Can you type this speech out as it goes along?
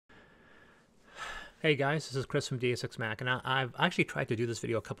Hey guys, this is Chris from DS6 Mac, and I've actually tried to do this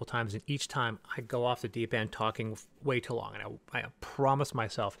video a couple times, and each time I go off the deep end talking way too long, and I promise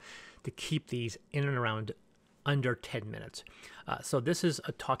myself to keep these in and around under 10 minutes. So this is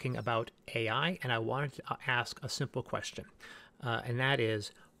talking about AI, and I wanted to ask a simple question, and that is,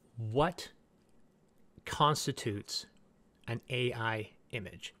 what constitutes an AI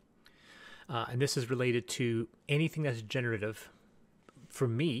image? And this is related to anything that's generative. For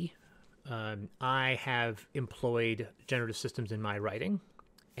me, I have employed generative systems in my writing,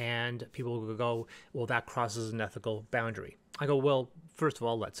 and people will go, well, that crosses an ethical boundary. I go, well, first of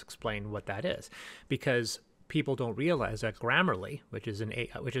all, let's explain what that is, because people don't realize that Grammarly, which is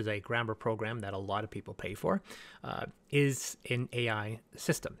a grammar program that a lot of people pay for, is an AI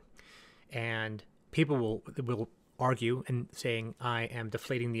system, and people will argue and saying I am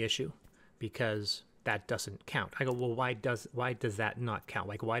deflating the issue because that doesn't count. I go, well, why does that not count?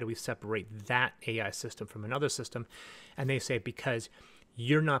 Like, why do we separate that AI system from another system? And they say, because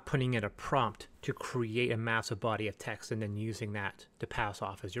you're not putting in a prompt to create a massive body of text and then using that to pass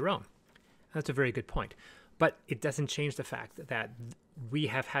off as your own. That's a very good point. But it doesn't change the fact that we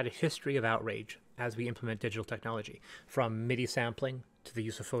have had a history of outrage as we implement digital technology, from MIDI sampling to the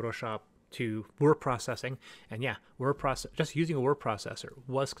use of Photoshop to word processing. And yeah, just using a word processor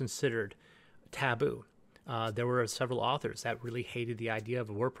was considered taboo. There were several authors that really hated the idea of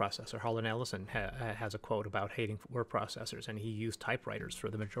a word processor. Harlan Ellison has a quote about hating word processors, and he used typewriters for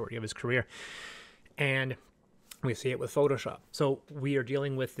the majority of his career. And we see it with Photoshop. So we are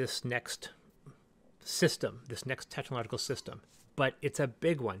dealing with this next system, this next technological system, but it's a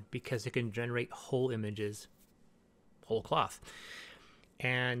big one because it can generate whole images, whole cloth.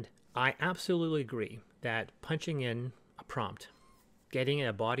 And I absolutely agree that punching in a prompt, getting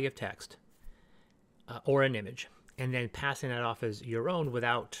a body of text, or an image, and then passing that off as your own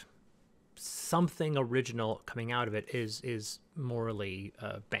without something original coming out of it is morally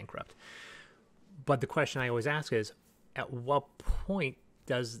bankrupt. But the question I always ask is, at what point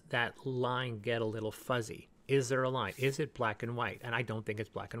does that line get a little fuzzy? Is there a line? Is it black and white? And I don't think it's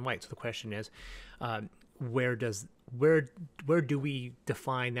black and white. So the question is, where do we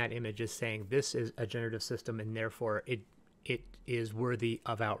define that image as saying this is a generative system and therefore it is worthy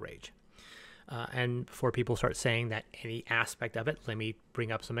of outrage? And before people start saying that any aspect of it, let me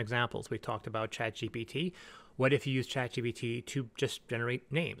bring up some examples. We talked about ChatGPT. What if you use ChatGPT to just generate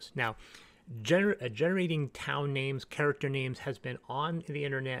names? Now, generating town names, character names has been on the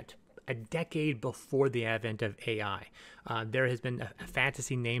internet a decade before the advent of AI. There has been a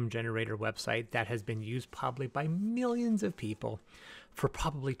fantasy name generator website that has been used probably by millions of people for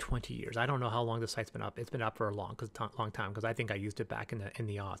probably 20 years. I don't know how long the site's been up. It's been up for a long time, because I think I used it back in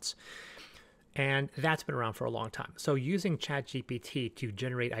the aughts. And that's been around for a long time. So using ChatGPT to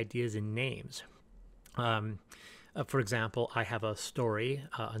generate ideas and names. For example, I have a story,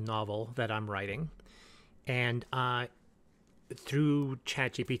 a novel that I'm writing. And through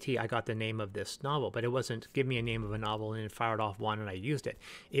ChatGPT, I got the name of this novel. But it wasn't give me a name of a novel and it fired off one and I used it.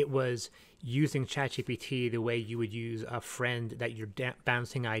 It was using ChatGPT the way you would use a friend that you're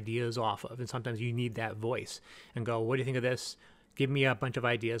bouncing ideas off of. And sometimes you need that voice and go, what do you think of this? Give me a bunch of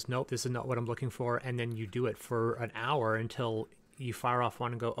ideas. Nope, this is not what I'm looking for. And then you do it for an hour until you fire off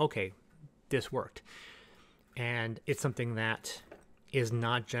one and go, okay, this worked. And it's something that is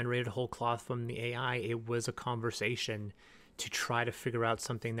not generated whole cloth from the AI. It was a conversation to try to figure out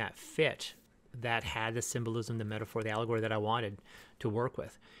something that fit, that had the symbolism, the metaphor, the allegory that I wanted to work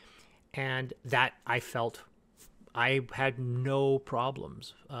with. And that I felt I had no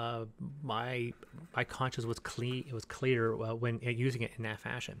problems. My conscience was clean. It was clear when using it in that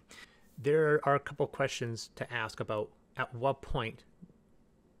fashion. There are a couple questions to ask about at what point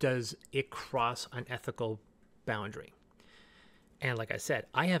does it cross an ethical boundary. And like I said,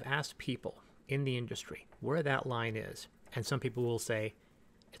 I have asked people in the industry where that line is, and some people will say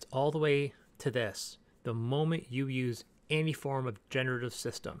it's all the way to this. The moment you use any form of generative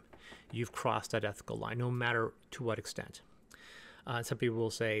system, you've crossed that ethical line, no matter to what extent. Some people will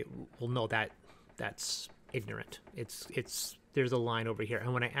say, well, no, that's ignorant. There's a line over here.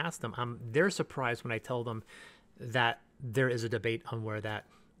 And when I ask them, they're surprised when I tell them that there is a debate on where that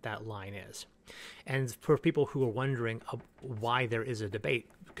line is. And for people who are wondering why there is a debate,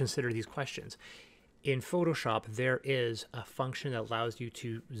 consider these questions. In Photoshop, there is a function that allows you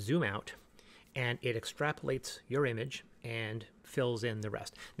to zoom out, and it extrapolates your image and fills in the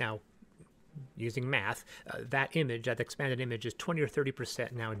rest. Now, using math, that expanded image is 20 or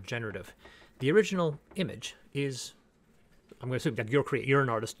 30% now generative. The original image is, I'm going to assume that you're an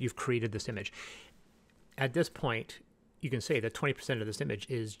artist, you've created this image. At this point, you can say that 20% of this image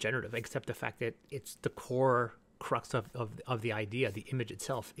is generative, except the fact that it's the core crux of the idea. The image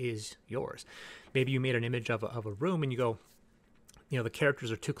itself is yours. Maybe you made an image of a room and you go, the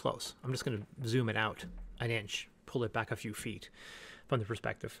characters are too close. I'm just going to zoom it out an inch, pull it back a few feet from the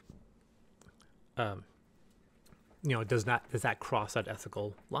perspective. Does that cross that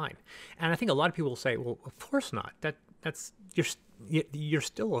ethical line? And I think a lot of people will say, well, of course not. That's you're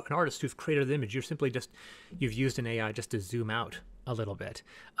still an artist who's created the image. You've used an AI just to zoom out a little bit,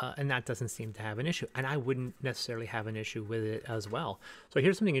 and that doesn't seem to have an issue. And I wouldn't necessarily have an issue with it as well. So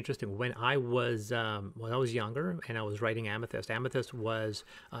here's something interesting. When I was younger and I was writing Amethyst was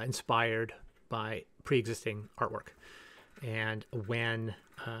inspired by pre-existing artwork. And when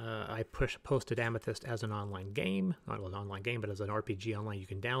I posted Amethyst as an online game, not an online game, but as an RPG online you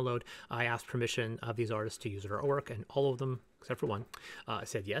can download, I asked permission of these artists to use their artwork, and all of them, except for one,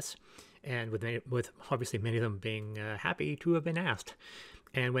 said yes. And with obviously many of them being happy to have been asked.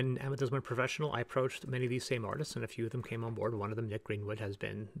 And when Amethyst went professional, I approached many of these same artists, and a few of them came on board. One of them, Nick Greenwood, has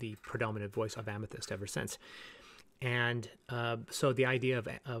been the predominant voice of Amethyst ever since. And so the idea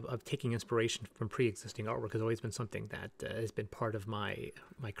of taking inspiration from pre-existing artwork has always been something that has been part of my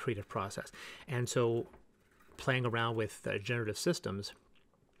creative process. And so playing around with generative systems,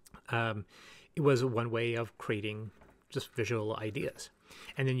 it was one way of creating just visual ideas.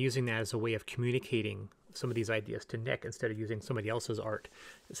 And then using that as a way of communicating some of these ideas to Nick instead of using somebody else's art,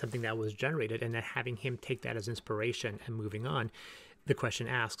 something that was generated, and then having him take that as inspiration and moving on. The question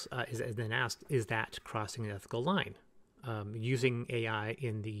is that crossing an ethical line, using AI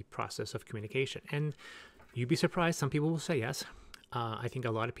in the process of communication? And you'd be surprised, some people will say yes. I think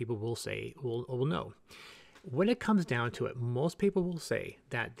a lot of people will say, will no. When it comes down to it, most people will say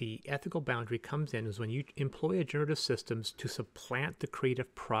that the ethical boundary comes in is when you employ a generative systems to supplant the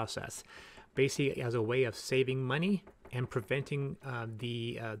creative process, basically as a way of saving money and preventing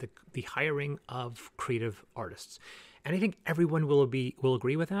the hiring of creative artists. And I think everyone will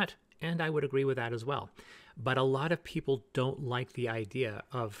agree with that, and I would agree with that as well. But a lot of people don't like the idea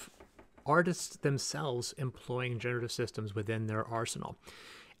of artists themselves employing generative systems within their arsenal.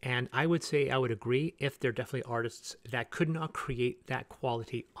 And I would say I would agree if they're definitely artists that could not create that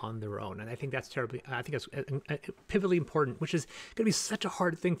quality on their own. And I think that's it's pivotally important, which is going to be such a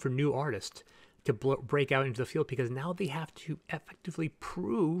hard thing for new artists to break out into the field, because now they have to effectively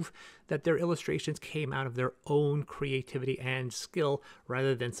prove that their illustrations came out of their own creativity and skill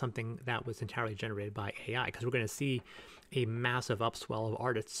rather than something that was entirely generated by AI, because we're going to see a massive upswell of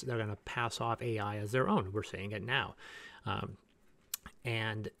artists that are going to pass off AI as their own. We're seeing it now.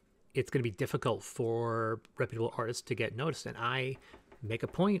 And it's going to be difficult for reputable artists to get noticed. And I make a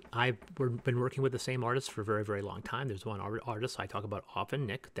point. I've been working with the same artist for a very, very long time. There's one artist I talk about often,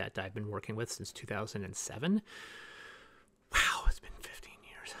 Nick, that I've been working with since 2007. Wow, it's been 15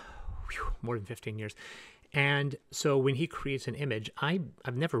 years. Whew, more than 15 years. And so when he creates an image,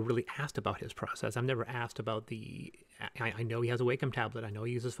 I've never really asked about his process. I've never asked about I know he has a Wacom tablet. I know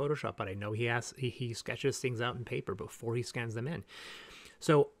he uses Photoshop, but I know he sketches things out in paper before he scans them in.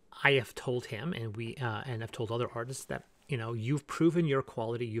 So I have told him, and I've told other artists that, you've proven your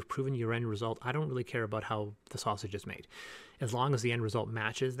quality, you've proven your end result. I don't really care about how the sausage is made, as long as the end result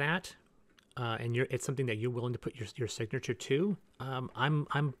matches that, and it's something that you're willing to put your signature to.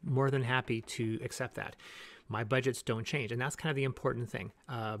 I'm more than happy to accept that. My budgets don't change, and that's kind of the important thing.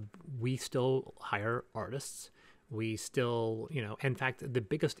 We still hire artists. We still, in fact, the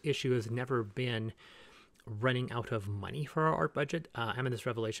biggest issue has never been running out of money for our art budget. Amethyst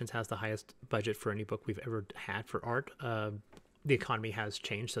Revelations has the highest budget for any book we've ever had for art. The economy has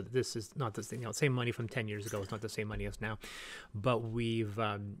changed, so this is not the same money from 10 years ago. It's not the same money as now, but we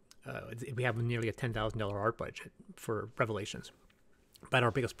have nearly a $10,000 art budget for Revelations. But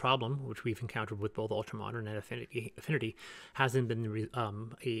our biggest problem, which we've encountered with both Ultramodern and Affinity, hasn't been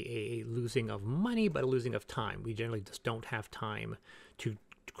a losing of money, but a losing of time. We generally just don't have time to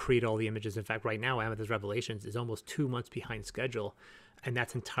create all the images. In fact, right now, Amethyst Revelations is almost 2 months behind schedule, and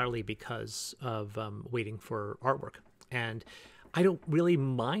that's entirely because of waiting for artwork. And I don't really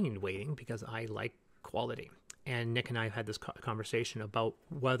mind waiting because I like quality. And Nick and I have had this conversation about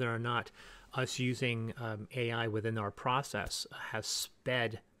whether or not us using AI within our process has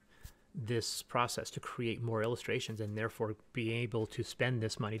sped this process to create more illustrations and therefore be able to spend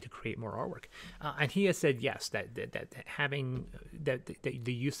this money to create more artwork. And he has said yes, that having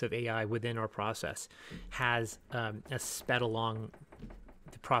the use of AI within our process has sped along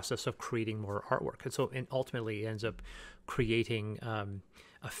the process of creating more artwork. And so ultimately it ends up creating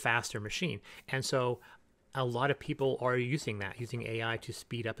a faster machine. And so a lot of people are using AI to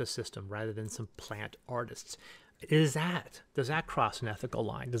speed up a system rather than supplant artists. Does that cross an ethical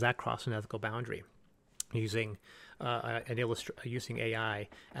line? Does that cross an ethical boundary? Using using AI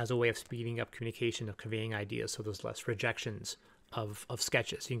as a way of speeding up communication, of conveying ideas, so there's less rejections of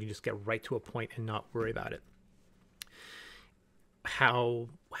sketches. You can just get right to a point and not worry about it. How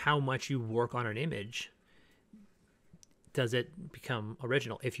much you work on an image, does it become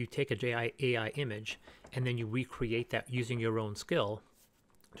original? If you take a AI image and then you recreate that using your own skill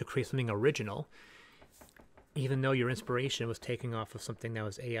to create something original, even though your inspiration was taking off of something that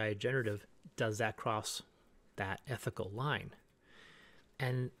was AI generative, does that cross that ethical line?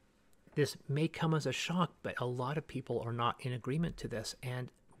 And this may come as a shock, but a lot of people are not in agreement to this. And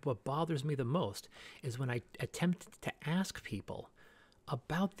what bothers me the most is when I attempt to ask people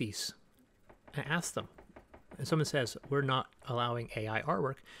about these. I ask them, and someone says, we're not allowing AI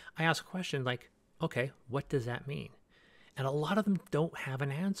artwork. I ask a question like, okay, what does that mean? And a lot of them don't have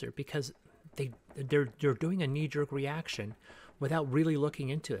an answer because they're doing a knee-jerk reaction without really looking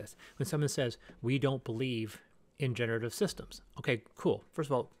into this. When someone says, we don't believe in generative systems. Okay, cool. First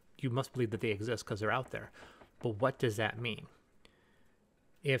of all, you must believe that they exist because they're out there. But what does that mean?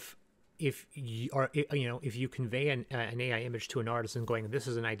 If you convey an AI image to an artist and going, this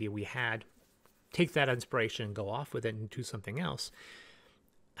is an idea we had, take that inspiration and go off with it and do something else.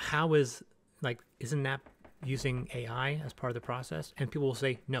 Isn't that using AI as part of the process? And people will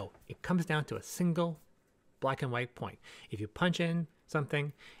say, no, it comes down to a single black and white point. If you punch in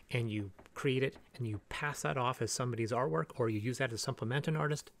something and you create it and you pass that off as somebody's artwork, or you use that to supplement an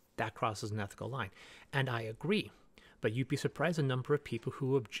artist, that crosses an ethical line. And I agree, but you'd be surprised the number of people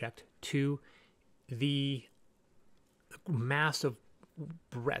who object to the massive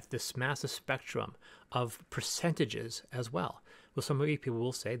breadth, this massive spectrum of percentages as well. Well, some of you people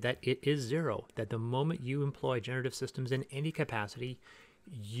will say that it is zero, that the moment you employ generative systems in any capacity,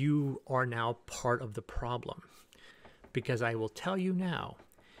 you are now part of the problem. Because I will tell you now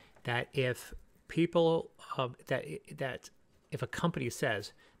that if people, if a company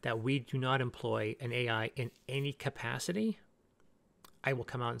says that we do not employ an AI in any capacity, I will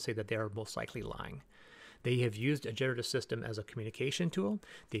come out and say that they are most likely lying. They have used a generative system as a communication tool.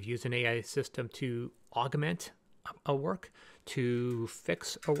 They've used an AI system to augment a work, to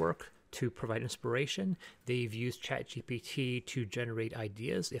fix a work, to provide inspiration. They've used ChatGPT to generate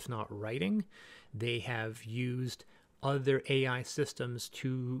ideas, if not writing. They have used other AI systems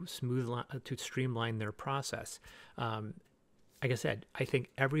to streamline their process. Like I said, I think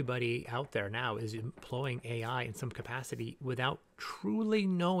everybody out there now is employing AI in some capacity without truly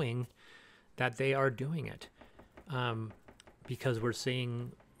knowing that they are doing it, because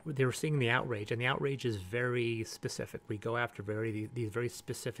they're seeing the outrage, and the outrage is very specific. We go after these very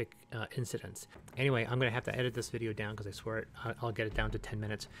specific incidents. Anyway, I'm going to have to edit this video down because I swear I'll get it down to 10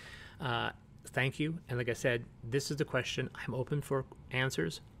 minutes. Thank you. And like I said, this is the question. I'm open for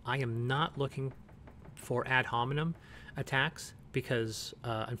answers. I am not looking for ad hominem attacks because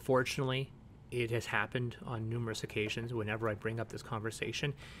unfortunately it has happened on numerous occasions. Whenever I bring up this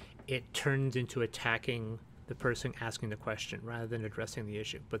conversation, it turns into attacking the person asking the question rather than addressing the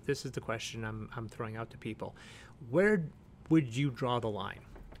issue. But this is the question I'm throwing out to people. Where would you draw the line?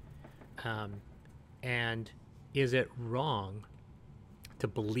 And is it wrong to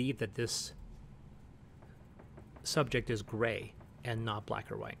believe that this subject is gray and not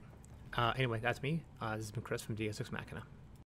black or white? Anyway, that's me. This has been Chris from Deus Ex Machina.